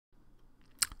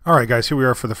Alright guys, here we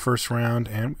are for the first round,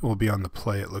 and we'll be on the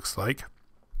play, it looks like.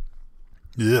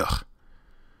 Ugh.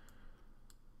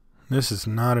 This is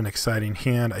not an exciting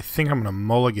hand. I think I'm going to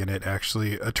mulligan it,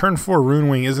 actually. A turn 4 Rune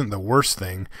Wing isn't the worst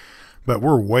thing, but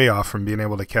we're way off from being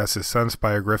able to cast his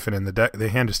Sunspire Griffin, and the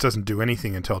hand just doesn't do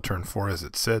anything until turn 4 as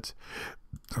it sits.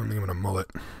 So I think I'm going to mull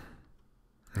it.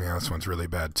 Yeah, this one's really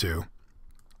bad too.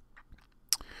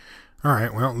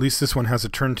 Alright, well, at least this one has a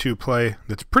turn 2 play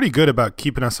that's pretty good about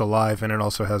keeping us alive, and it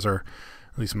also has at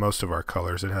least most of our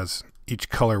colors. It has each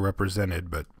color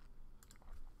represented, but...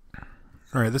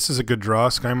 Alright, this is a good draw.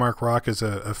 Skymark Rock is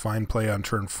a fine play on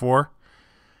turn 4.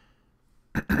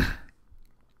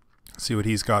 See what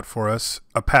he's got for us.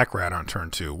 A Pack Rat on turn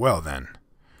 2. Well then.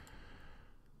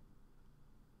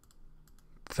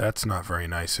 That's not very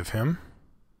nice of him.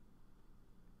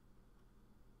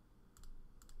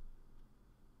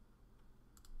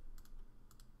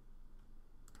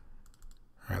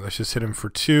 Alright, let's just hit him for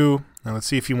 2. Now let's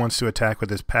see if he wants to attack with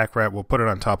his Pack Rat. We'll put it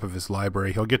on top of his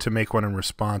library. He'll get to make one in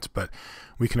response, but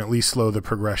we can at least slow the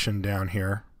progression down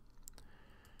here.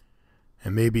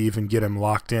 And maybe even get him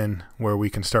locked in where we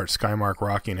can start Skymark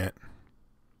rocking it.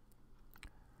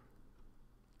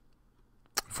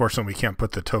 Fortunately, we can't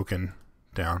put the token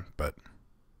down, but...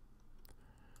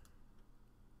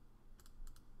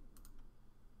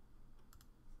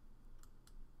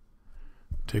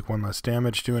 Take one less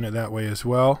damage doing it that way as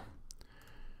well.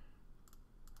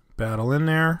 Battle in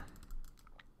there.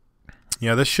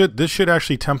 Yeah, this should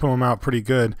actually tempo him out pretty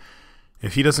good.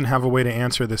 If he doesn't have a way to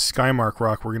answer this Skymark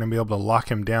Rock, we're going to be able to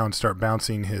lock him down, start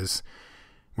bouncing his...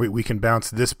 We can bounce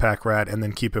this Pack Rat and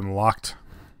then keep him locked.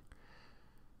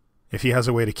 If he has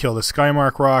a way to kill the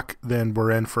Skymark Rock, then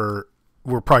we're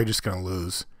probably just going to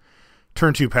lose.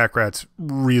 Turn 2 Pack Rat's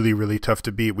really, really tough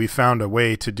to beat. We found a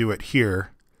way to do it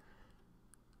here.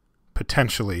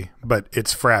 Potentially, but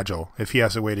it's fragile. If he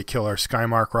has a way to kill our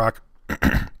Skymark Rock,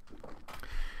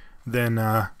 then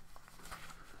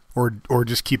or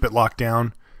just keep it locked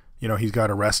down, you know, he's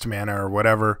got a rest mana or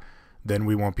whatever, then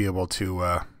we won't be able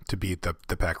to beat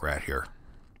the Pack Rat here.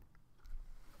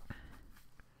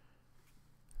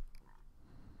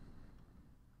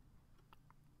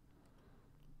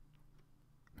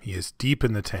 He is deep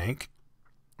in the tank.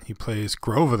 He plays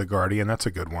Grove of the Guardian. That's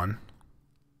a good one.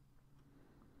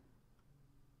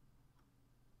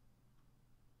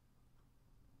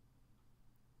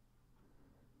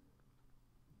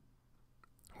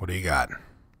 What do you got?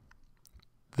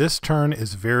 This turn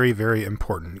is very, very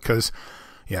important because,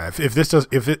 yeah,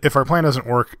 if our plan doesn't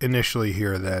work initially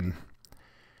here, then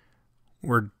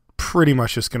we're pretty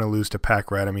much just going to lose to Pack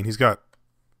Rat. I mean, he's got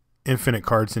infinite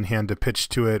cards in hand to pitch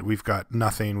to it. We've got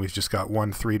nothing. We've just got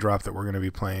one 3-drop that we're going to be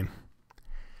playing.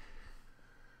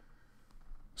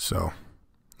 So,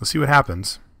 let's see what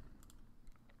happens.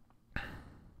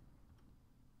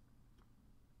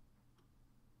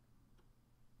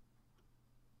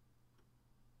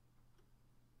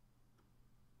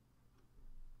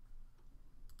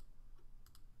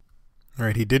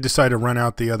 Alright, he did decide to run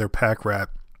out the other Pack Rat.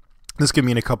 This could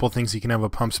mean a couple things. He can have a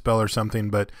pump spell or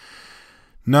something, but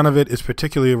none of it is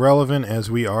particularly relevant as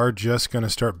we are just going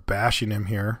to start bashing him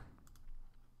here.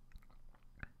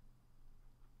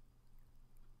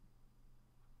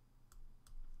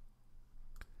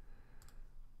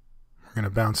 We're going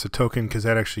to bounce the token because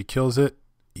that actually kills it.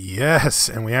 Yes,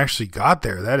 and we actually got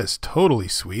there. That is totally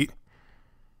sweet.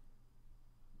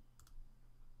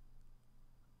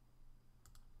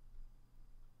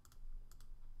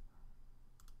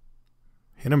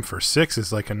 Hit him for 6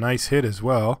 is like a nice hit as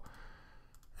well.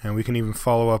 And we can even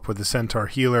follow up with the Centaur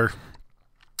Healer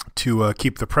to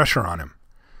keep the pressure on him.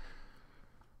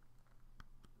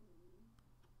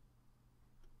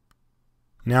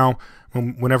 Now,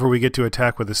 whenever we get to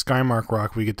attack with the Skymark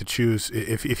Rock, we get to choose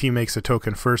if he makes a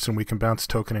token first, and we can bounce a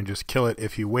token and just kill it.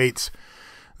 If he waits,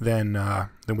 then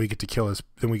we get to kill his.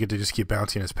 Then we get to just keep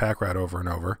bouncing his Pack Rat over and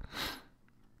over.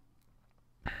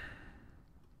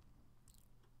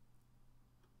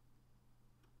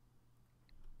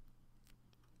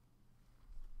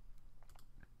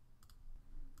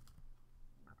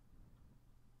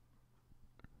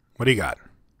 What do you got?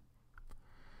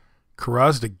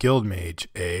 Karaz the Guild Mage,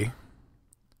 A.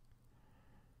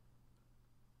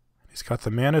 He's got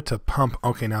the mana to pump.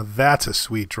 Okay, now that's a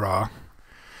sweet draw.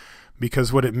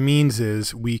 Because what it means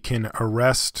is we can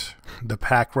arrest the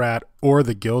Pack Rat or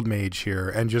the Guild Mage here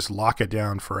and just lock it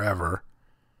down forever.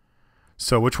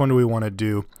 So which one do we want to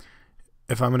do?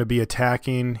 If I'm going to be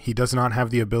attacking, he does not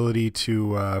have the ability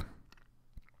to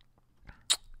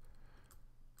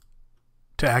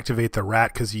activate the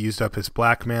rat because he used up his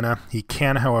black mana. He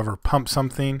can, however, pump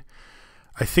something.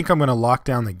 I think I'm going to lock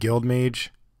down the Guild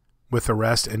Mage with the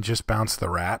rest and just bounce the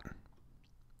rat?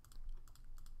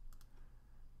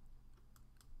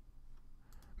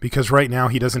 Because right now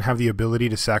he doesn't have the ability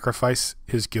to sacrifice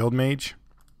his guild mage.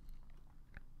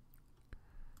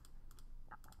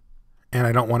 And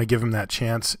I don't want to give him that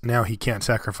chance. Now he can't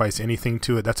sacrifice anything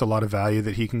to it. That's a lot of value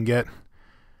that he can get. All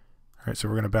right, so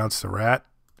we're going to bounce the rat.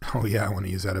 Oh yeah, I want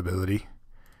to use that ability.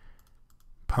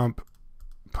 Pump,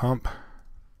 pump.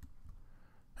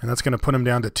 And that's going to put him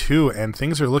down to 2, and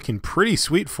things are looking pretty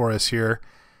sweet for us here.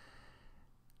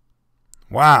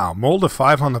 Wow, mold a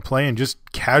 5 on the play and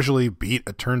just casually beat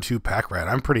a turn 2 pack rat.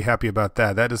 I'm pretty happy about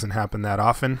that. That doesn't happen that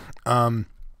often.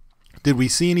 Did we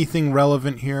see anything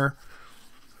relevant here?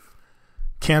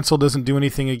 Cancel doesn't do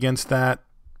anything against that.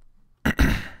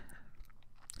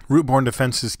 Rootborn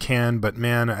defenses can, but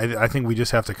man, I think we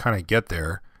just have to kind of get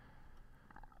there.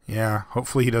 Yeah,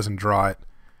 hopefully he doesn't draw it.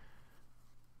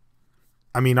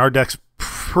 I mean, our deck's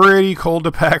pretty cold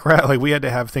to pack rat. Like, we had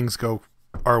to have things go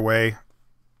our way.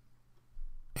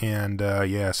 And,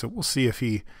 yeah, so we'll see if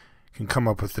he can come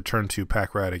up with the turn 2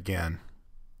 pack rat again.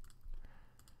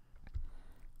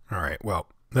 All right, well,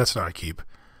 that's not a keep.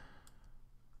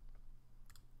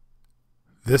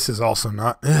 This is also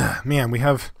not... man, we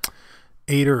have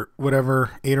 8 or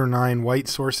 9 white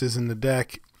sources in the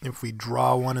deck. If we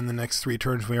draw one in the next 3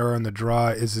 turns, we are on the draw.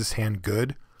 Is this hand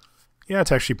good? Yeah,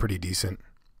 it's actually pretty decent.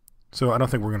 So I don't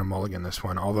think we're going to mulligan this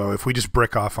one. Although if we just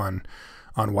brick off on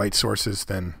white sources,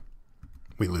 then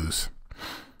we lose.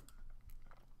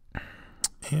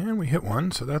 And we hit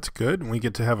 1, so that's good. And we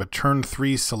get to have a turn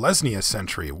 3 Selesnya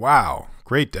Sentry. Wow,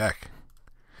 great deck.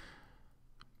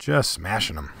 Just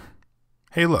smashing them.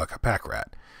 Hey, look, a pack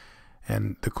rat.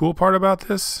 And the cool part about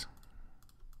this,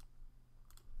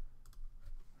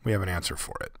 we have an answer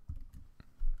for it.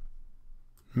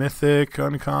 Mythic,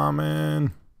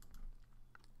 uncommon.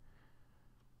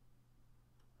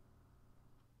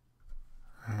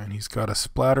 And he's got a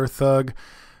Splatter Thug.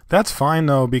 That's fine,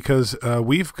 though, because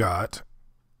we've got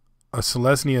a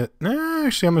Selesnya.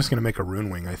 Actually, I'm just going to make a Rune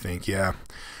Wing, I think. Yeah.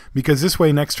 Because this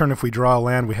way, next turn, if we draw a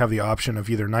land, we have the option of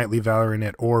either Knightly Valoring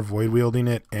it or Void Wielding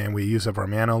it, and we use up our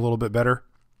mana a little bit better.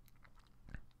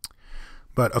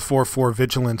 But a 4/4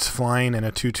 Vigilance flying and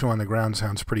a 2/2 on the ground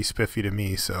sounds pretty spiffy to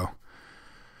me, so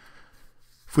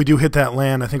if we do hit that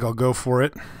land, I think I'll go for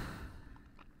it.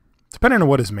 Depending on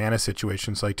what his mana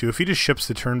situation's like, too. If he just ships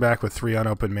the turn back with 3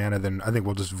 unopened mana, then I think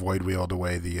we'll just Void Wield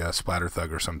away the Splatter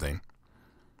Thug or something.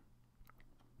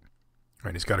 All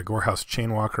right, he's got a Gorehouse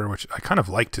Chainwalker, which I kind of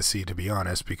like to see, to be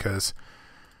honest, because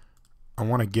I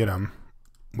want to get him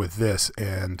with this,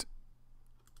 and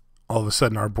all of a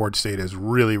sudden our board state is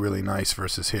really, really nice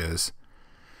versus his.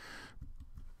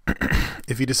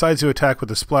 If he decides to attack with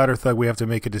the Splatter Thug, we have to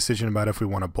make a decision about if we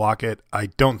want to block it. I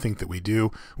don't think that we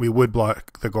do. We would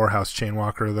block the Gorehouse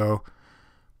Chainwalker, though.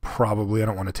 Probably. I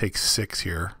don't want to take 6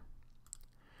 here.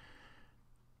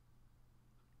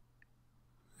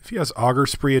 If he has Augur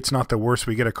Spree, it's not the worst.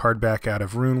 We get a card back out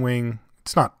of Rune Wing.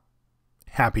 It's not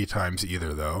happy times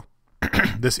either, though.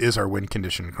 This is our win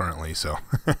condition currently, so...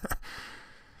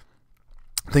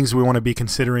 Things we want to be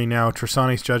considering now.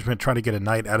 Tristani's Judgment, try to get a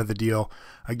knight out of the deal.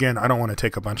 Again, I don't want to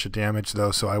take a bunch of damage,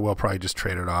 though, so I will probably just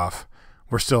trade it off.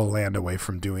 We're still a land away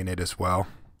from doing it as well.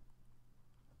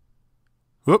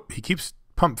 Whoop, he keeps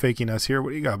pump faking us here.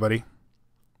 What do you got, buddy?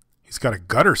 He's got a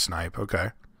Gutter Snipe, okay.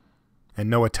 And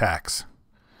no attacks.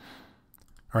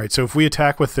 All right, so if we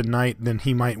attack with the knight, then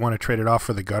he might want to trade it off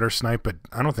for the Gutter Snipe, but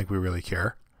I don't think we really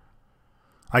care.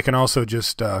 I can also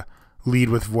just... lead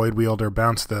with Void Wielder,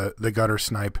 bounce the Gutter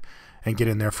Snipe, and get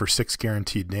in there for 6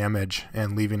 guaranteed damage,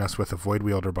 and leaving us with a Void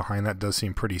Wielder behind. That does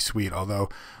seem pretty sweet, although,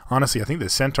 honestly, I think the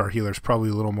Centaur Healer is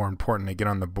probably a little more important to get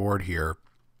on the board here,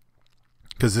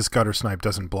 because this Gutter Snipe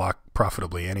doesn't block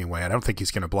profitably anyway. I don't think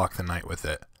he's going to block the Knight with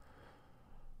it.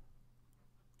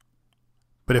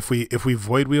 But if we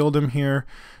Void Wield him here,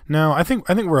 no, I think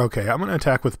we're okay. I'm going to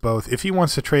attack with both. If he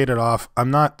wants to trade it off,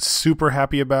 I'm not super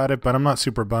happy about it, but I'm not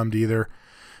super bummed either.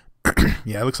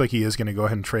 Yeah, it looks like he is going to go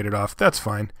ahead and trade it off. That's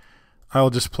fine.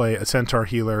 I'll just play a Centaur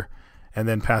Healer and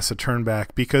then pass a turn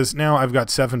back, because now I've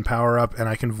got 7 power up and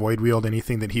I can Void Wield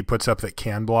anything that he puts up that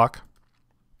can block.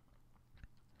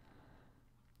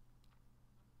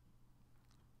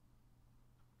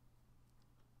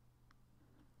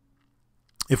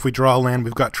 If we draw a land,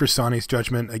 we've got Tristani's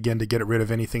Judgment, again, to get rid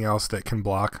of anything else that can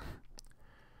block.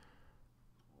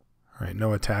 All right,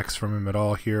 no attacks from him at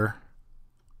all here.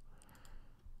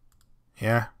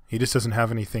 Yeah, he just doesn't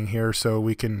have anything here, so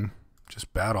we can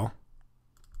just battle.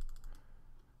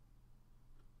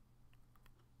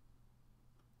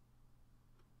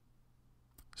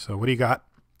 So what do you got?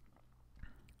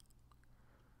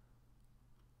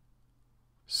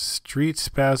 Street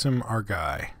Spasm our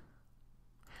guy.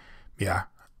 Yeah,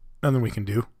 nothing we can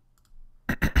do.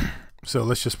 So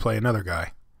let's just play another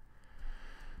guy.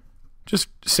 Just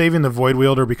saving the Void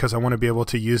Wielder because I want to be able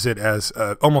to use it as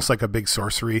almost like a big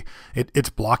sorcery. It's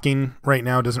blocking right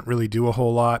now, doesn't really do a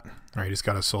whole lot. All right, he's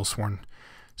got a Soulsworn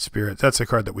Spirit. That's a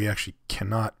card that we actually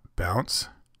cannot bounce.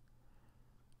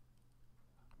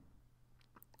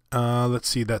 Let's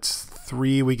see, that's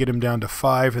 3. We get him down to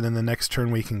 5, and then the next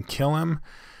turn we can kill him.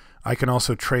 I can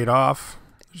also trade off.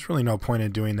 There's really no point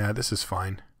in doing that. This is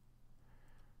fine.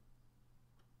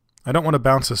 I don't want to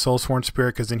bounce a Soulsworn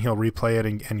Spirit because then he'll replay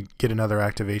it and get another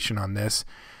activation on this.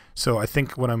 So I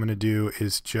think what I'm going to do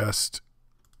is just...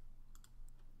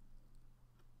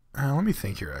 let me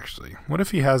think here, actually. What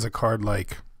if he has a card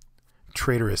like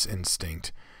Traitorous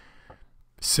Instinct?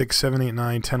 6, 7, 8,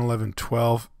 9, 10, 11,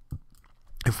 12.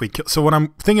 If we kill... So what I'm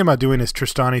thinking about doing is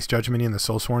Tristani's Judgmenting the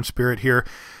Soulsworn Spirit here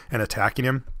and attacking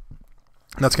him.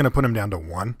 That's going to put him down to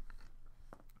 1.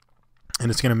 And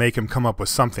it's going to make him come up with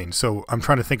something. So I'm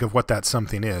trying to think of what that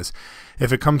something is.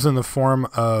 If it comes in the form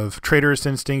of Traitorous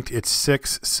Instinct, it's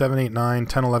 6, 7, 8, 9,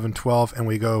 10, 11, 12, and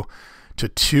we go to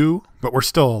 2, but we're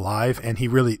still alive, and he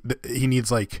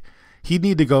needs like, he'd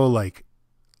need to go like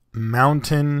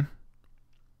Mountain,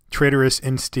 Traitorous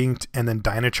Instinct, and then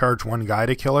Dynacharge one guy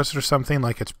to kill us or something.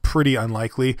 Like, it's pretty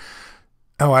unlikely.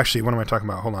 Oh, actually, what am I talking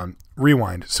about? Hold on.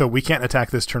 Rewind. So we can't attack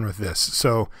this turn with this.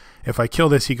 So if I kill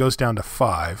this, he goes down to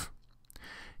 5.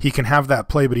 He can have that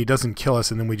play, but he doesn't kill us,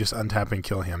 and then we just untap and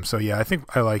kill him. So yeah, I think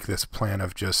I like this plan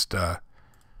of just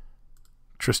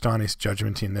Tristani's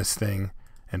Judgmenting this thing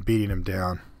and beating him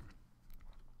down.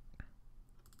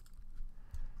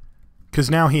 Because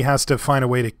now he has to find a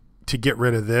way to get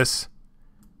rid of this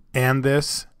and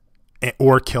this,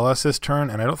 or kill us this turn,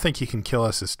 and I don't think he can kill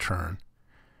us this turn.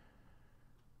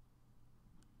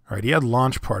 All right, he had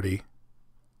Launch Party.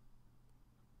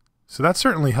 So that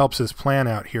certainly helps his plan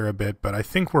out here a bit, but I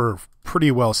think we're pretty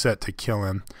well set to kill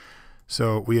him.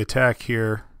 So we attack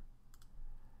here.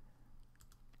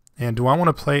 And do I want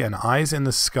to play an Eyes in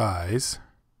the Skies?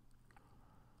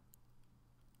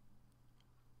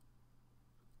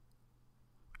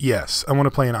 Yes, I want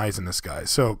to play an Eyes in the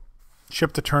Skies. So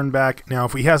ship the turn back. Now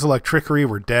if he has Electrickery,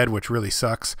 we're dead, which really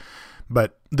sucks.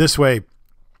 But this way,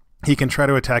 he can try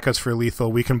to attack us for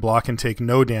lethal. We can block and take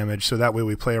no damage, so that way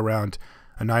we play around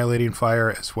Annihilating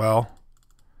Fire as well.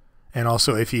 And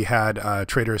also if he had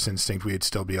Traitorous Instinct, we'd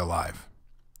still be alive.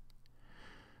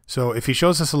 So if he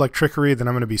shows us Electrickery, then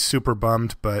I'm going to be super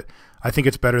bummed, but I think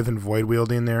it's better than Void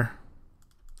Wielding there.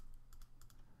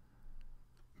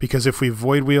 Because if we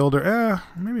Void Wield, or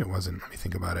maybe it wasn't, let me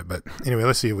think about it. But anyway,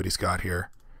 let's see what he's got here.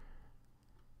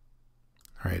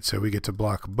 Alright, so we get to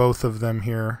block both of them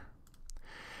here.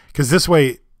 Because this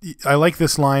way, I like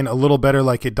this line a little better,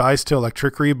 like it dies to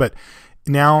Electrickery, but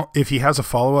now, if he has a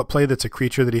follow-up play that's a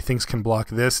creature that he thinks can block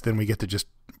this, then we get to just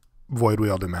Void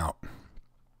Wield him out.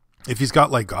 If he's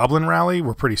got, like, Goblin Rally,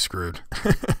 we're pretty screwed.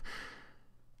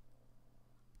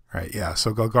 Right, yeah,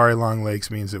 so Golgari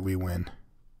Longlegs means that we win.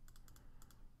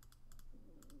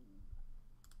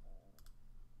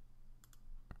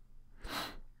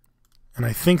 And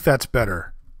I think that's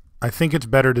better. I think it's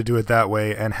better to do it that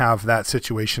way and have that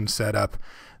situation set up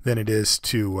than it is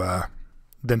to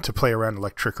play around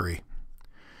Electrickery.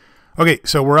 Okay,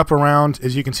 so we're up around.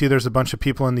 As you can see, there's a bunch of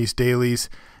people in these dailies,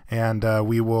 and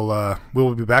we will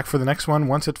be back for the next one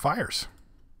once it fires.